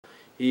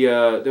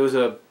there was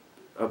a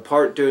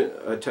part during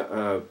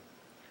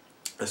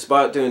a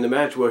spot during the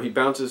match where he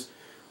bounces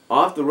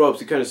off the ropes.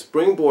 He kind of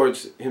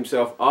springboards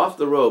himself off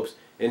the ropes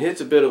and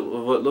hits a bit of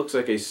what looks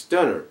like a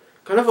stunner.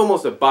 Kind of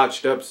almost a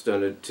botched up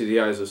stunner to the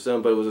eyes of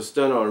some, but it was a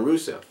stunner on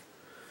Rusev.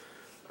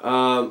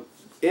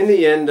 In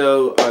the end,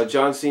 though,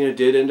 John Cena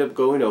did end up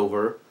going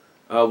over.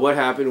 What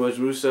happened was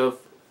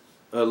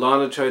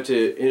Lana tried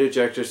to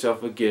interject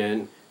herself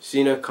again.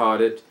 Cena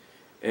caught it,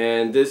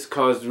 and this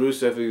caused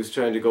Rusev, who was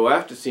trying to go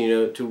after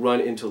Cena, to run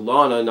into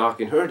Lana,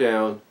 knocking her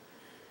down.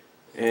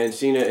 And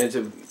Cena ends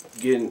up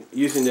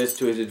using this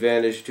to his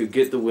advantage to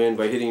get the win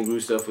by hitting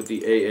Rusev with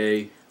the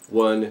AA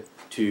 1,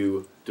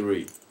 2,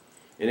 3.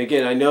 And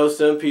again, I know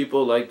some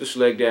people, like the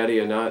Schleg Daddy,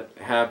 are not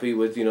happy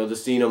with, the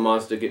Cena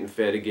monster getting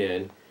fed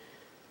again.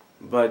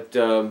 But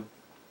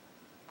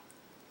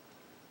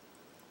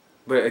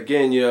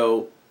again,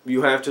 you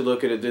have to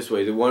look at it this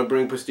way. They want to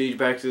bring prestige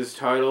back to this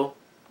title.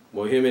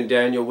 Well, him and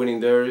Daniel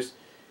winning theirs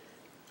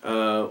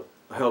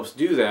helps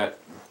do that.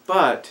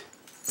 But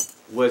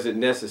was it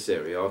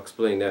necessary? I'll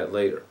explain that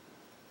later.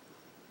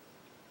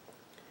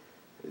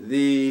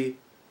 And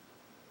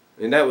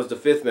that was the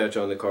 5th match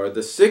on the card.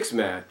 The 6th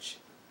match,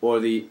 or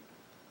the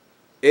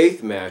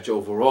 8th match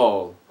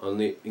overall,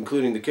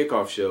 including the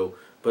kickoff show,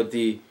 but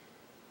the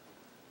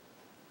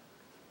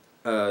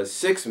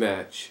 6th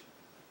match,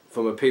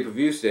 from a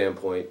pay-per-view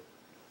standpoint,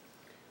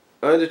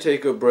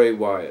 Undertaker Bray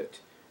Wyatt.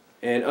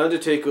 And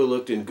Undertaker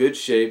looked in good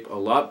shape, a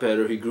lot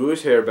better. He grew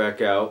his hair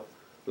back out.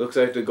 Looks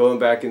like they're going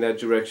back in that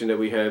direction that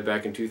we had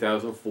back in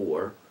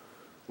 2004,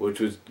 which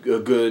was a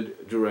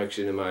good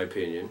direction in my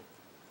opinion.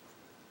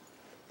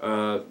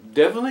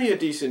 Definitely a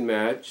decent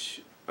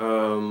match.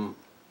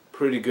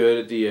 Pretty good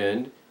at the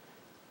end.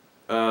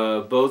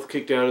 Both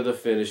kicked out of the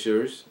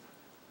finishers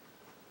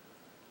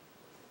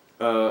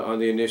on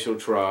the initial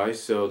try,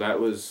 so that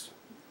was,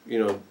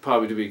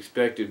 probably to be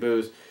expected, but it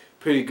was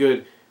pretty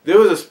good. There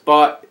was a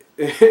spot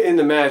in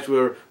the match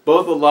where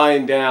both were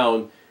lying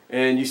down,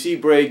 and you see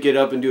Bray get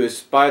up into his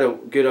spider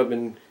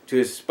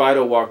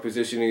walk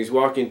position, and he's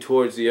walking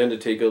towards the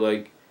Undertaker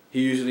like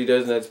he usually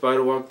does in that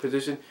spider walk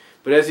position.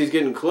 But as he's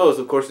getting close,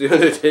 of course, the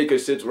Undertaker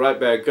sits right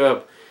back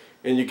up,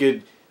 and you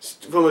could,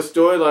 from a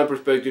storyline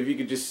perspective, you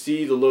could just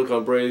see the look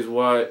on Bray's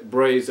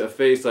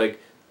face, like,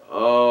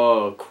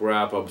 oh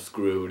crap, I'm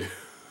screwed.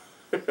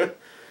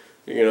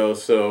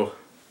 So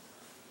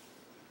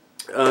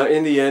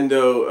in the end,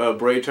 though,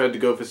 Bray tried to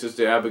go for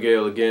Sister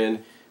Abigail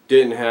again.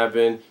 Didn't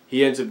happen.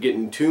 He ends up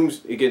getting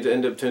turned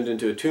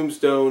into a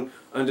tombstone.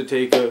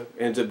 Undertaker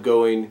ends up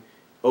going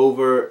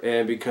over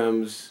and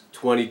becomes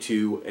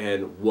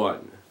 22-1.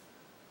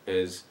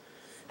 As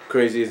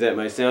crazy as that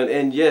might sound.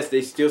 And yes,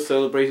 they still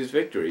celebrate his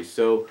victory.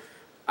 So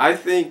I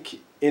think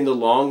in the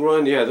long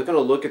run, yeah, they're going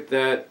to look at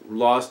that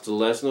loss to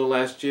Lesnar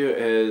last year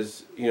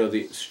as,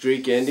 the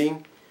streak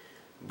ending.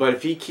 But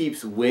if he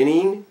keeps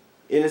winning,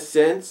 in a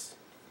sense,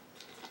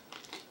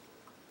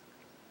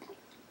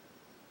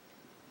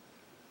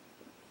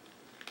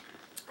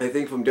 I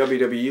think from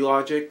WWE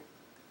logic,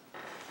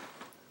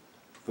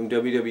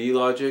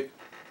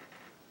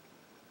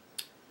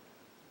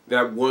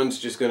 that one's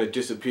just going to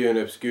disappear in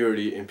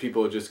obscurity, and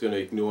people are just going to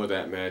ignore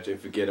that match and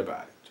forget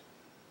about it.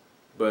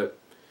 But,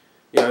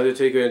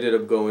 Undertaker ended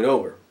up going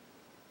over.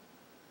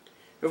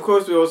 Of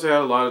course, we also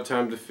had a lot of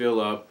time to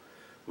fill up.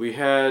 We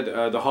had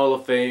the Hall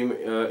of Fame,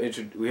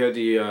 we had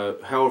the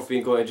Howard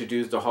Finkel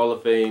introduced the Hall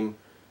of Fame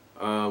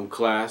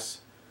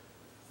class,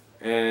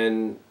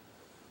 and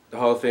the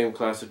Hall of Fame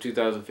class of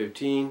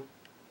 2015.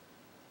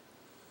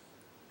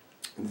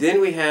 Then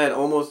we had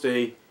almost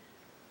a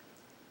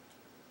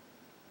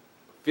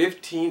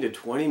 15 to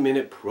 20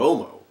 minute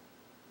promo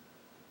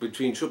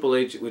between Triple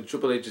H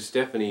and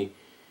Stephanie,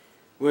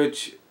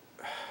 which,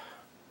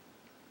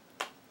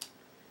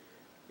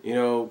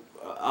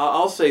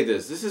 I'll say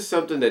this is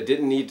something that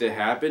didn't need to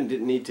happen,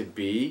 didn't need to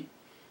be,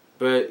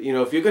 but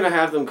if you're going to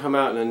have them come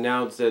out and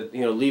announce that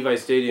Levi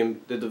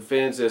Stadium, that the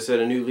fans have set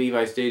a new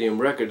Levi Stadium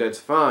record, that's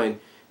fine.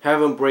 Have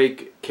them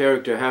break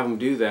character, have them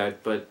do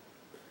that, but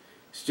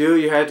still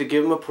you had to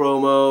give them a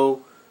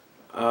promo.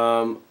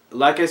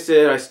 Like I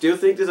said, I still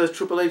think there's a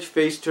Triple H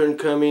face turn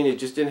coming. It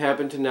just didn't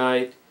happen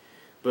tonight.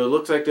 But it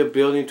looks like they're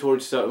building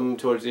towards something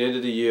towards the end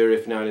of the year,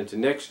 if not into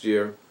next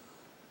year.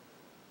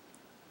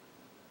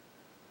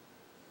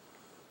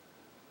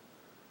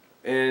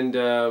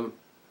 And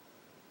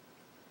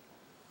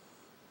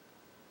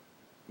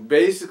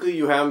basically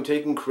you have them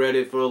taking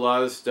credit for a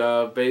lot of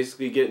stuff,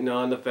 basically getting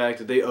on the fact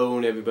that they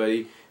own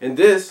everybody. And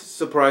this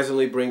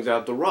surprisingly brings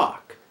out The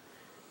Rock.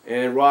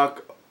 And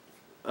Rock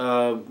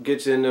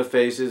gets in their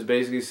faces,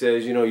 basically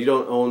says, you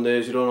don't own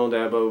this, you don't own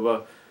that, blah, blah,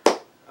 blah.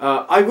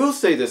 I will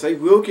say this, I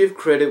will give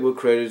credit where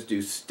credit is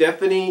due.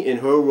 Stephanie, in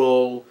her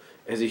role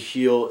as a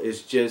heel,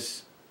 is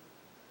just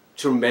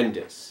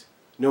tremendous.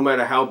 No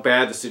matter how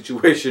bad the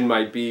situation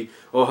might be,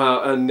 or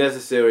how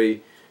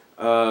unnecessary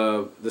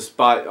the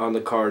spot on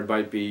the card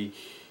might be,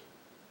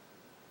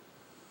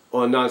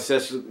 or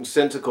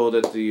nonsensical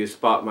that the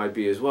spot might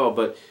be as well.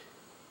 But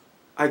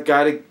I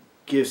gotta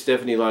give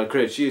Stephanie a lot of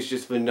credit. She is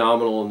just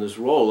phenomenal in this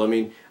role. I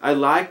mean, I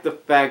like the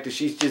fact that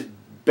she's just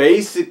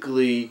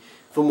basically,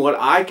 from what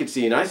I could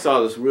see, and I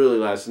saw this really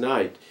last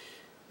night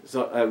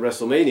at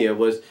WrestleMania,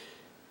 was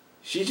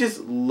she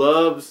just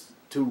loves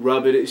to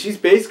rub it in. She's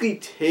basically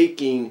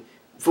taking,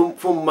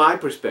 from my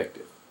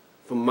perspective,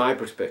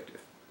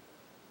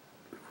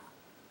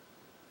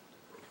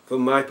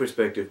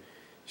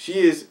 she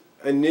is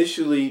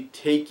initially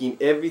taking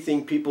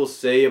everything people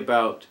say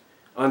about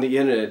on the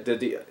internet,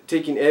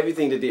 taking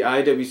everything that the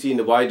IWC and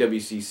the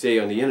YWC say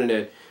on the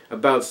internet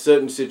about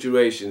certain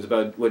situations,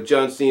 about what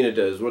John Cena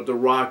does, what The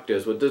Rock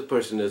does, what this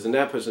person does, and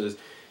that person does.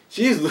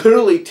 She is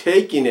literally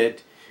taking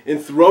it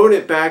and throwing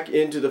it back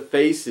into the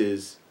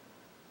faces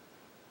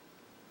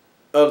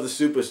of the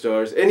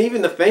superstars and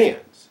even the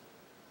fans.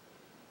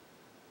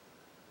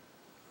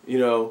 You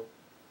know.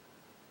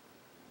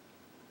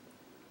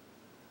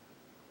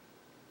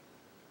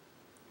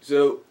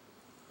 So,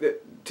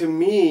 to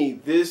me,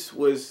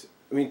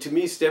 to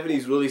me,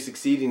 Stephanie's really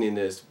succeeding in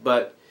this,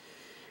 but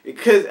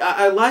because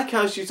I like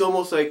how she's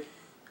almost like,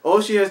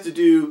 all she has to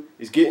do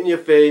is get in your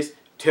face,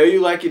 tell you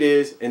like it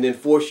is, and then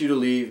force you to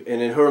leave,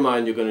 and in her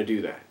mind, you're going to do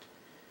that.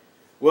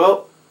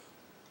 Well,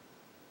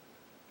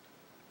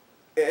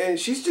 and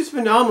she's just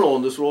phenomenal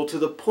in this role to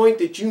the point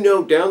that you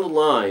know down the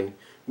line,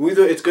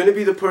 whether it's going to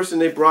be the person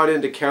they brought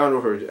in to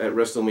counter her at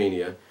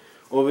WrestleMania,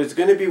 or if it's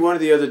going to be one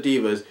of the other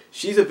divas,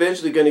 she's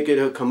eventually going to get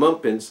her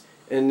comeuppance,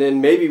 and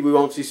then maybe we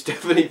won't see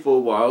Stephanie for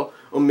a while,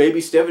 or maybe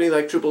Stephanie,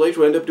 like Triple H,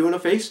 will end up doing a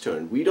face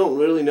turn. We don't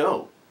really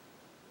know.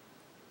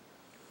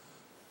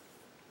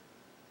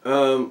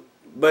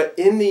 But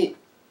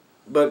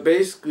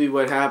basically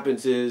what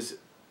happens is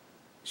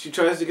she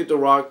tries to get The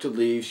Rock to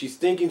leave. She's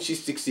thinking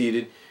she's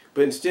succeeded,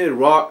 but instead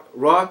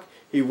Rock,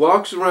 he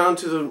walks around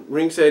to the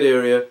ringside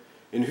area,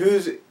 and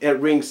who's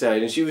at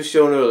ringside? And she was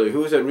shown earlier. Who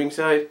was at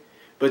ringside?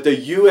 But the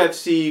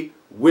UFC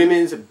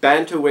Women's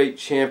Bantamweight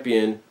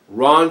Champion,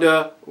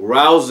 Ronda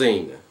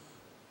Rousey.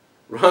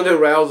 Ronda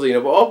Rousey,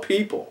 of all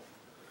people.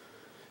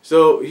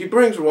 So he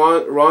brings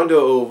Ronda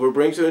over,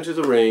 brings her into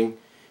the ring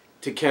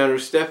to counter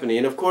Stephanie.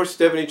 And of course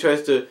Stephanie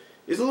is a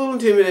little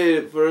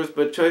intimidated at first,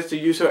 but tries to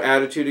use her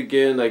attitude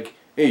again, like,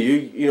 hey,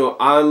 you know,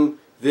 I'm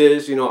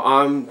this, you know,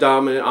 I'm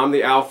dominant, I'm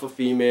the alpha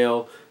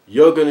female,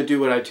 you're going to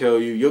do what I tell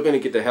you, you're going to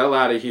get the hell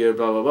out of here,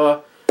 blah, blah,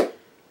 blah.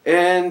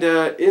 And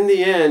in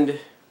the end,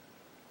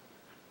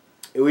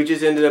 we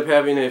just ended up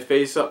having a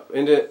face-up,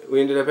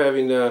 we ended up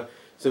having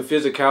some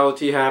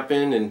physicality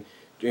happen, and,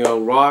 you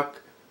know,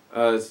 Rock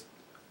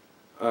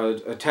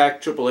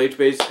attacked Triple H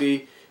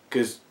basically,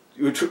 because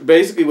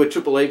basically what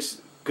Triple H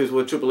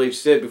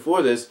said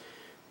before this,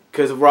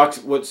 because of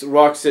what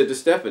Rock said to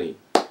Stephanie.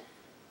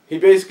 He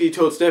basically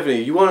told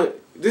Stephanie,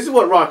 this is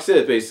what Rock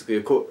said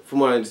basically, from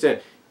what I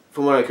understand,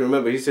 from what I can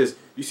remember. He says,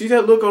 you see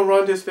that look on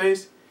Ronda's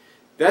face?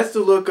 That's the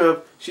look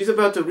of, she's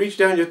about to reach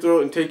down your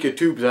throat and take your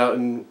tubes out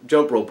and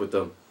jump rope with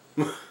them.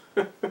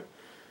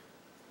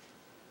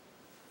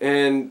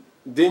 And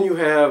then you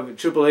have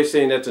Triple H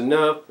saying that's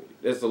enough.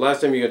 That's the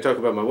last time you're going to talk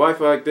about my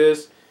wife like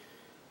this.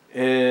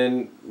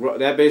 And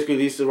that basically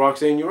leads to Rock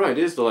saying, you're right,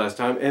 it is the last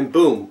time. And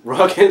boom,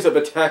 Rock ends up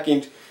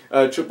attacking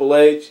Triple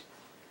H.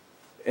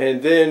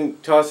 And then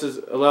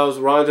allows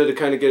Ronda to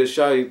kind of get a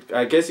shot.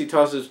 I guess he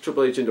tosses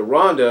Triple H into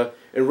Ronda.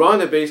 And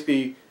Ronda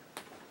basically,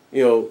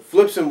 you know,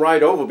 flips him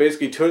right over,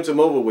 basically turns him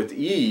over with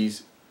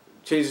ease,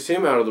 chases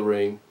him out of the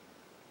ring.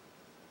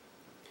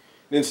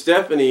 Then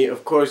Stephanie,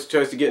 of course,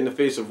 tries to get in the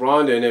face of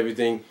Ronda and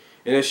everything,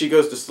 and as she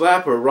goes to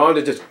slap her,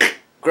 Ronda just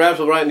grabs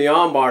her right in the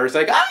armbar. It's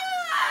like, ah!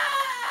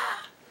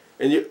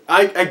 And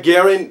I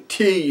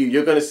guarantee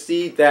you're going to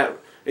see that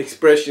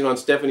expression on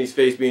Stephanie's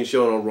face being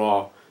shown on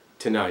Raw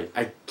tonight.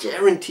 I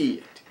guarantee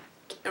it.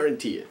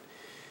 Guarantee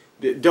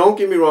it. Don't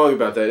get me wrong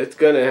about that. It's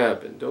going to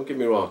happen. Don't get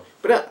me wrong.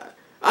 But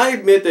I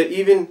admit that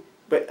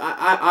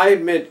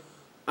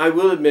I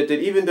will admit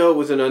that even though it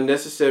was an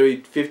unnecessary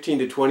 15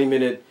 to 20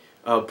 minute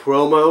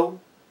promo,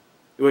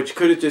 which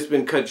could have just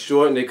been cut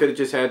short, and they could have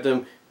just had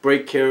them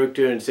break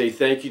character and say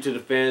thank you to the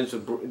fans for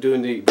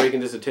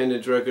breaking this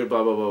attendance record,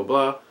 blah blah blah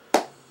blah.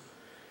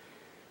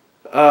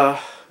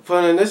 For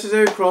an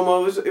unnecessary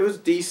promo, it was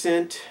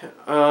decent,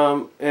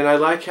 and I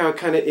like how it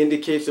kind of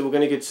indicates that we're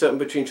going to get something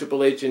between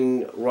Triple H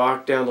and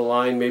Rock down the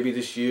line, maybe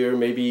this year,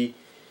 maybe,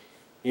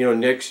 you know,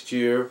 next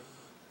year.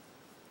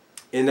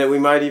 And that we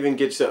might even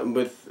get something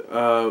with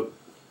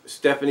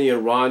Stephanie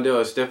and Ronda,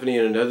 or Stephanie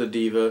and another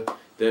diva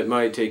that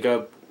might take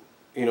up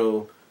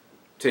for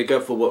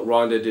what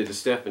Ronda did to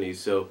Stephanie.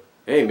 So,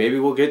 hey, maybe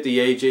we'll get the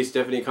AJ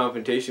Stephanie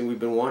confrontation we've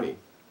been wanting.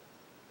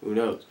 Who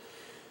knows?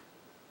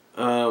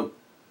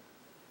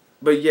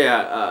 But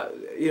yeah,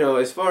 you know,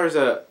 as far as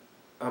a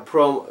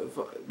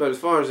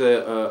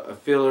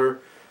filler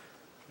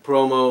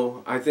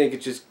promo, I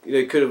think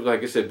they could have,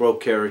 like I said,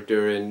 broke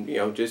character and, you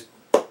know, just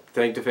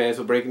thank the fans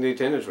for breaking the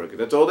attendance record.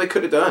 That's all they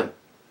could have done.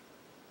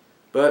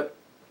 But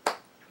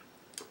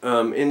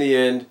in the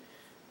end,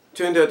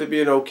 turned out to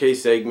be an okay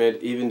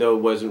segment, even though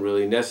it wasn't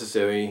really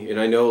necessary. And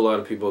I know a lot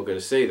of people are going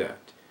to say that.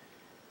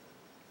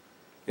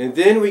 And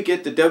then we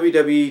get the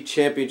WWE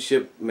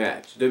Championship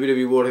match,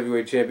 WWE World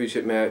Heavyweight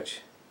Championship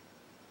match,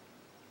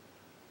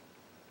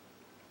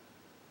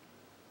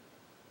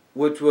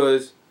 which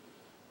was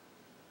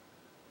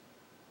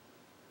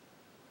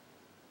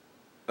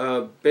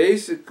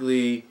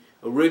basically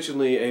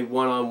originally a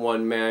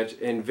one-on-one match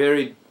and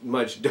very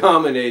much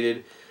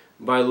dominated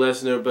by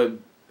Lesnar. But,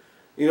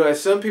 you know, as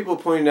some people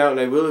pointed out, and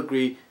I will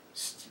agree,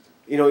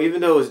 you know,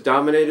 even though it was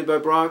dominated by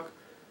Brock,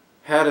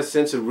 had a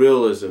sense of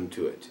realism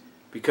to it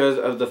because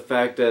of the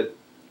fact that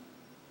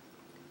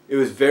it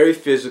was very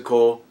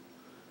physical.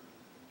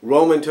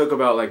 Roman took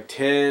about like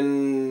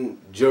 10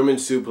 German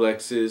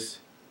suplexes,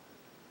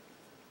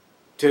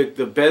 took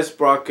the best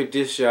Brock could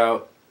dish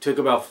out, took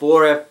about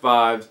 4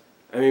 F5s.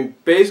 I mean,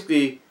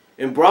 basically,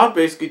 and Brock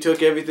basically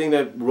took everything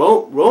that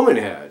Roman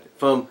had,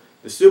 from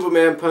the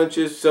Superman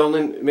punches,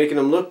 making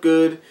him look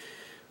good,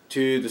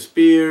 to the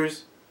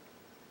spears.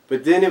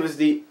 But then it was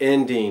the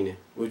ending,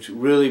 which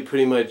really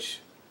pretty much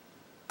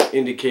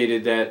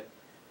indicated that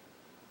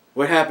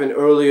what happened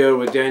earlier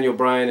with Daniel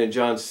Bryan and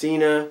John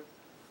Cena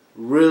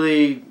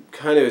really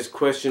kind of is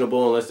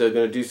questionable unless they're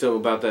going to do something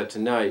about that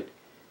tonight.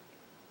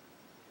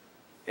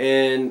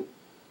 And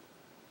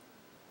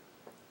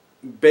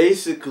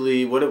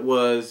basically what it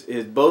was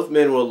is both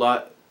men were a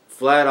lot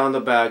flat on the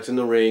backs in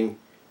the ring,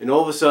 and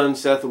all of a sudden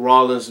Seth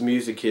Rollins'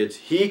 music hits.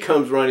 He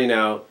comes running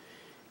out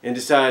and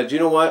decides, you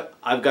know what,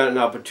 I've got an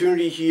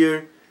opportunity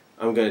here,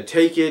 I'm going to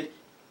take it,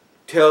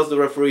 tells the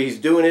referee he's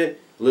doing it.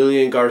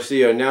 Lillian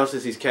Garcia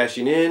announces he's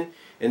cashing in,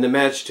 and the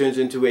match turns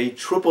into a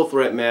triple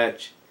threat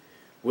match,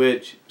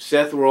 which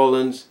Seth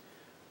Rollins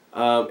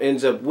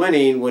ends up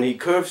winning when he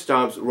curve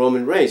stomps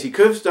Roman Reigns. He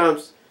curve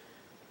stomps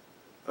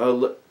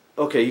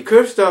he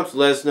curve stomps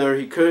Lesnar,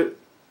 he curve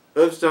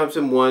stomps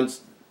him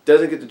once,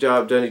 doesn't get the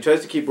job done. He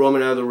tries to keep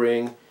Roman out of the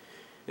ring,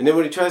 and then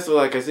when he tries to,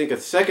 like, I think a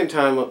second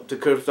time to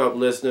curve stomp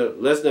Lesnar,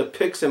 Lesnar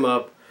picks him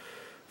up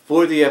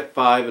for the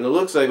F5, and it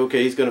looks like,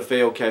 okay, he's going to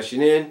fail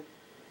cashing in.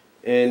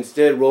 And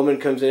instead, Roman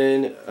comes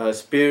in,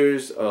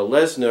 spears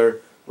Lesnar,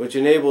 which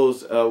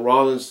enables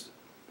Rollins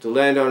to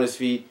land on his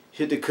feet,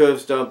 hit the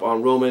curve stomp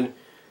on Roman.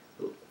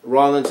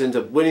 Rollins ends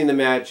up winning the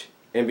match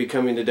and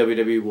becoming the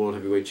WWE World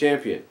Heavyweight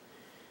Champion.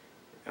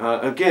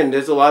 Again,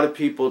 there's a lot of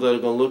people that are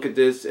going to look at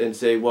this and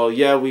say, well,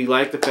 yeah, we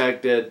like the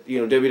fact that,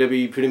 you know,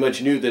 WWE pretty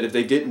much knew that if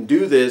they didn't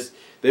do this,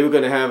 they were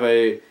going to have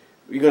they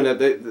were going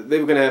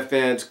to have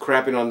fans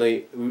crapping on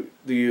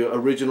the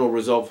original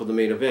result for the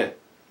main event.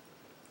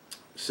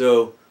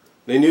 So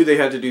they knew they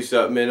had to do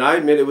something, and I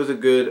admit it was a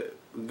good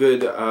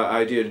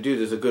idea to do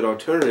this, a good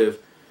alternative.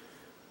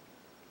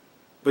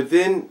 But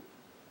then,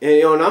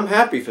 you know, and I'm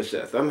happy for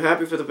Seth. I'm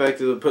happy for the fact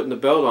that they're putting the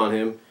belt on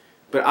him,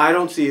 but I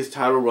don't see his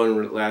title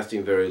run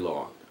lasting very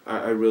long.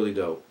 I really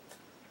don't.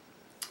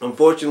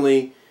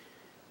 Unfortunately,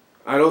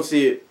 I don't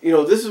see it. You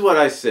know, this is what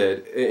I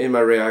said in my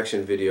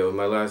reaction video,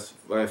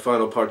 my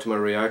final part to my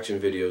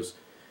reaction videos.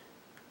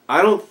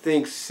 I don't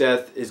think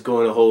Seth is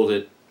going to hold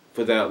it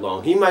for that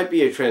long. He might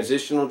be a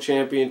transitional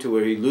champion to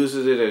where he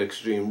loses it at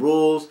Extreme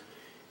Rules.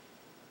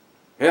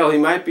 Hell, he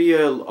might be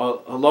a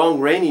long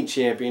reigning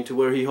champion to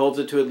where he holds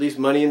it to at least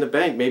Money in the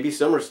Bank, maybe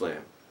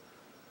SummerSlam.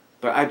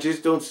 But I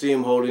just don't see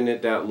him holding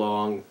it that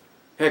long.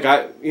 Heck,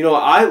 I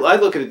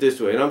look at it this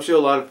way, and I'm sure a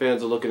lot of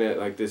fans are looking at it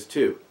like this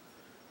too.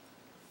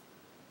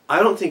 I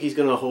don't think he's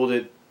going to hold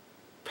it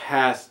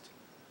past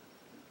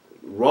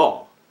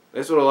Raw.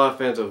 That's what a lot of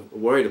fans are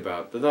worried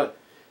about.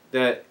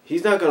 That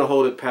he's not going to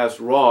hold it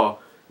past Raw.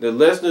 That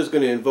Lesnar's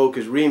going to invoke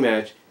his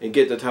rematch and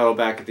get the title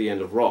back at the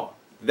end of Raw.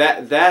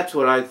 That's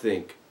what I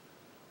think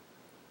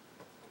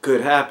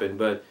could happen.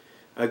 But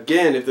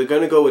again, if they're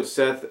going to go with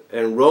Seth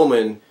and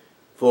Roman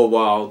for a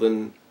while,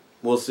 then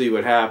we'll see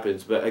what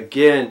happens. But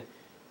again,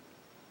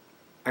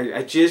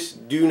 I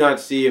just do not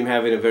see him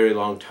having a very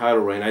long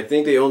title reign. I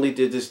think they only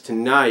did this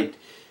tonight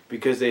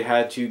because they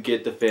had to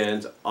get the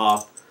fans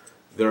off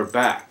their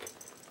back.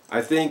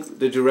 I think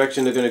the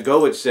direction they're going to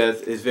go with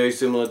Seth is very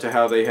similar to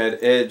how they had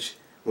Edge,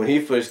 when he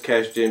first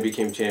cashed in,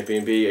 became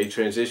champion, be a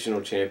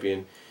transitional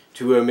champion,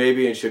 to where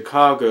maybe in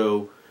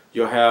Chicago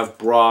you'll have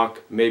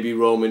Brock, maybe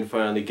Roman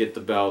finally get the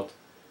belt,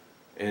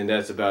 and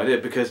that's about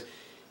it. Because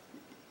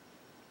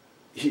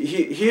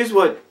here's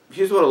what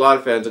a lot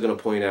of fans are going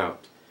to point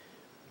out.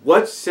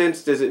 What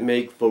sense does it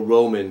make for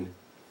Roman,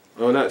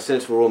 or not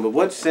sense for Roman,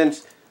 what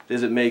sense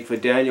does it make for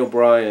Daniel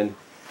Bryan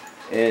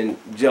and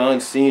John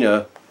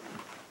Cena,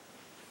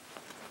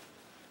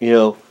 you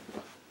know,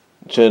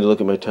 I'm trying to look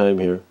at my time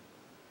here,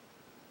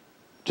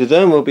 to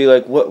them will be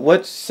like,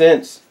 what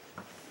sense,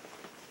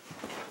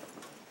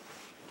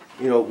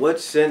 you know, what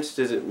sense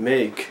does it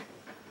make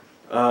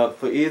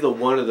for either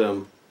one of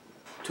them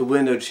to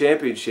win their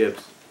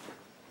championships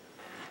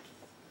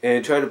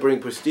and try to bring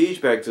prestige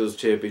back to those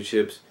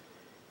championships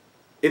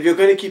if you're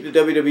going to keep the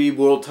WWE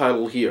World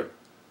title here?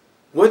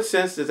 What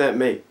sense does that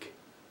make?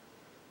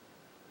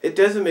 It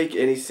doesn't make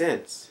any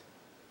sense.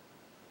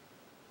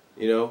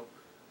 You know?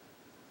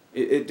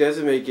 It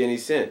doesn't make any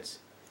sense.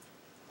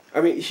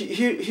 I mean,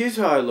 here's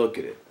how I look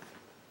at it.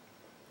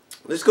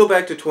 Let's go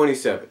back to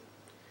 27.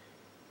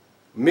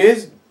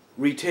 Miz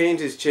retained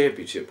his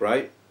championship,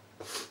 right?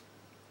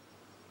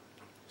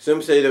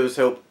 Some say that was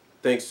helped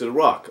thanks to The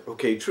Rock.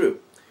 Okay, true.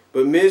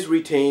 But Miz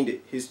retained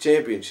his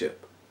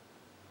championship.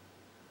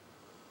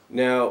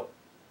 Now,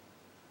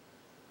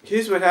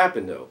 here's what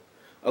happened though.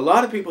 A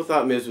lot of people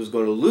thought Miz was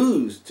going to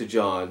lose to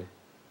John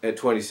at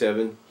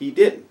 27. He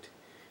didn't.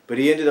 But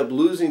he ended up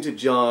losing to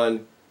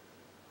John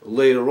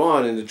later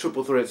on in the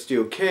triple threat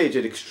steel cage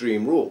at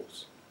Extreme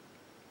Rules.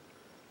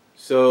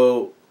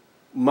 So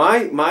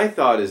my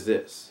thought is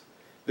this.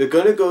 They're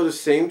going to go the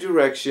same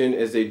direction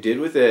as they did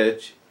with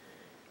Edge.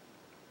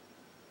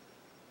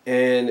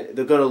 And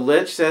they're going to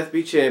let Seth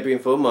be champion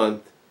for a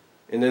month.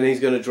 And then he's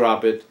going to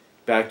drop it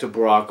back to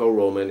Brock or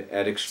Roman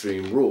at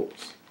Extreme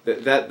Rules.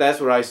 That's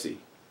what I see.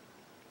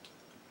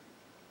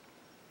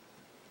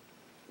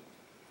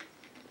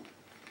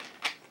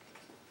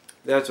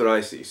 That's what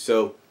I see.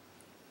 So,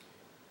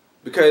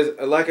 because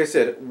like I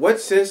said, what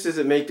sense does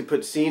it make to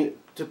put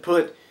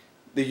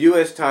the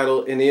U.S.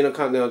 title and the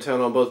Intercontinental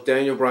title on both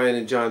Daniel Bryan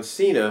and John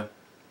Cena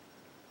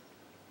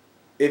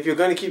if you're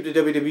going to keep the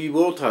WWE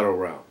World title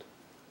around?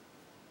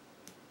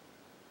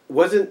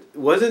 Wasn't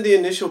the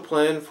initial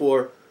plan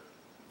for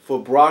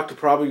Brock to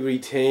probably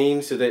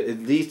retain so that at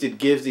least it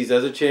gives these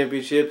other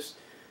championships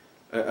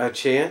a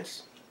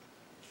chance?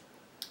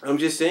 I'm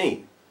just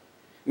saying.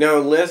 Now,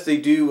 unless they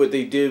do what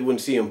they did when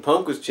CM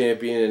Punk was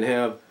champion and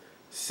have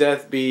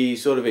Seth be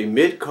sort of a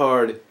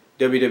mid-card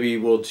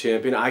WWE World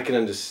Champion, I can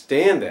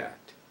understand that.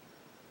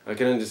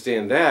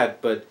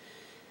 But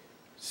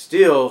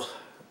still,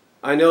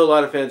 I know a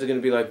lot of fans are going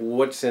to be like,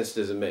 what sense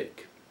does it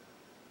make?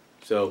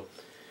 So,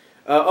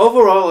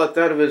 overall, I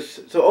thought it was...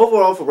 So,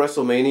 overall for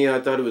WrestleMania,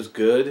 I thought it was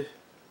good.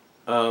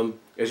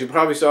 As you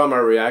probably saw in my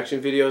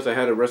reaction videos, I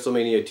had a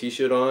WrestleMania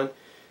t-shirt on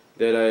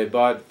that I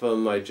bought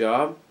from my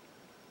job.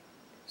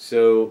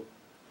 So,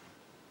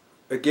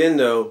 again,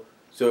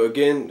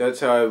 that's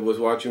how I was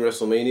watching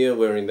WrestleMania,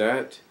 wearing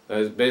that.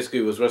 I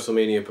basically was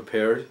WrestleMania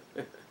prepared.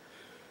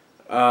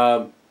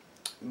 But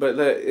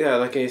yeah,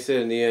 like I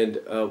said in the end,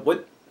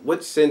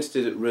 what sense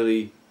did it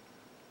really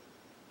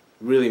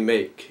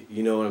make?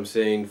 You know what I'm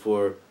saying,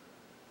 for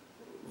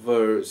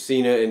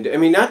Cena and... I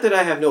mean, not that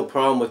I have no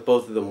problem with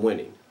both of them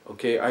winning.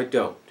 Okay, I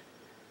don't.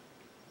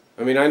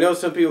 I mean, I know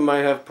some people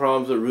might have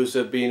problems with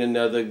Rusev being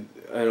another,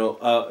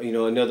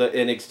 another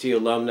NXT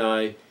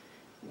alumni,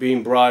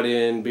 being brought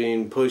in,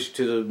 being pushed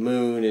to the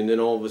moon, and then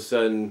all of a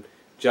sudden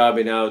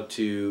jobbing out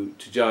to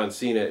John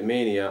Cena at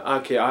Mania.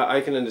 Okay,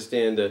 I can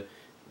understand the,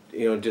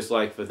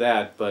 dislike for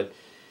that, but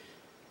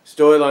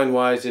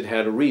storyline-wise, it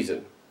had a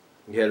reason.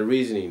 It had a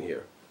reasoning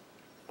here,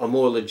 a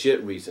more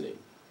legit reasoning.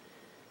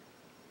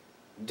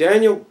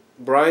 Daniel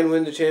Bryan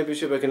win the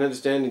championship. I can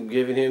understand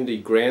giving him the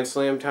Grand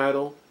Slam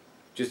title,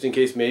 just in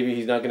case maybe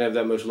he's not going to have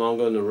that much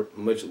longer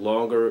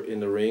in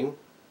the ring.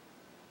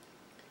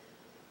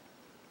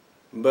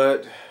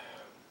 But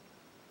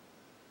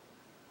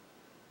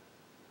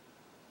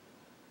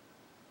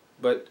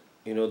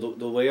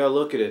the way I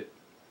look at it,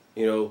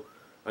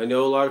 I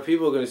know a lot of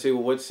people are going to say,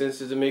 well, what sense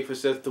does it make for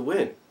Seth to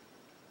win?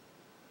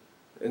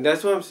 And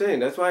that's what I'm saying.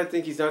 That's why I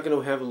think he's not going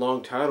to have a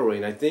long title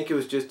reign. I think it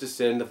was just to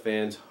send the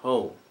fans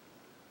home.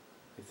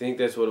 I think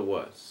that's what it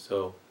was.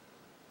 So,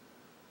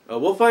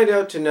 we'll find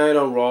out tonight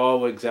on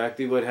Raw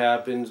exactly what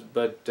happens,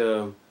 but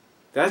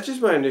that's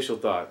just my initial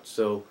thoughts.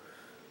 So,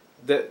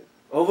 that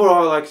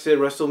overall, like I said,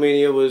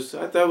 WrestleMania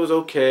I thought was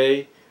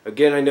okay.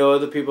 Again, I know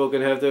other people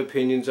can have their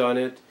opinions on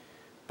it,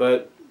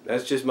 but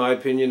that's just my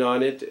opinion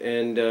on it,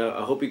 and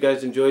I hope you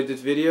guys enjoyed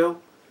this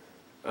video.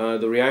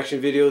 The reaction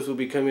videos will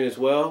be coming as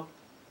well.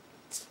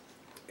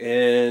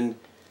 And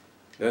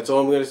that's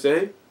all I'm going to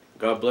say.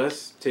 God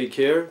bless. Take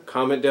care.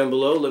 Comment down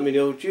below. Let me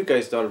know what you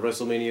guys thought of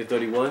WrestleMania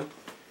 31.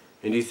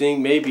 And do you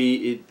think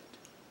maybe it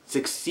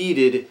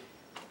succeeded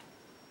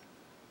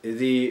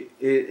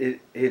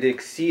it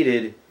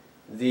exceeded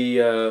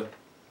the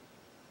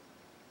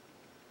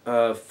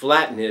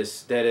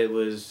flatness that it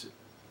was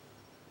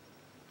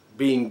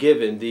being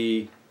given,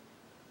 the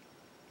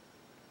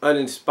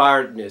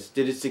uninspiredness?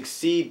 Did it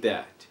succeed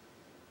that?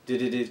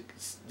 Did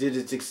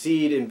it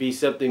succeed and be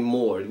something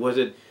more? Was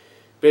it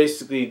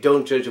basically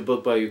don't judge a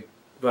book by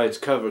its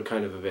cover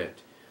kind of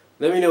event?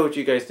 Let me know what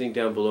you guys think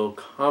down below.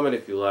 Comment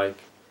if you like.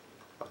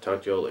 I'll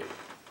talk to you all later.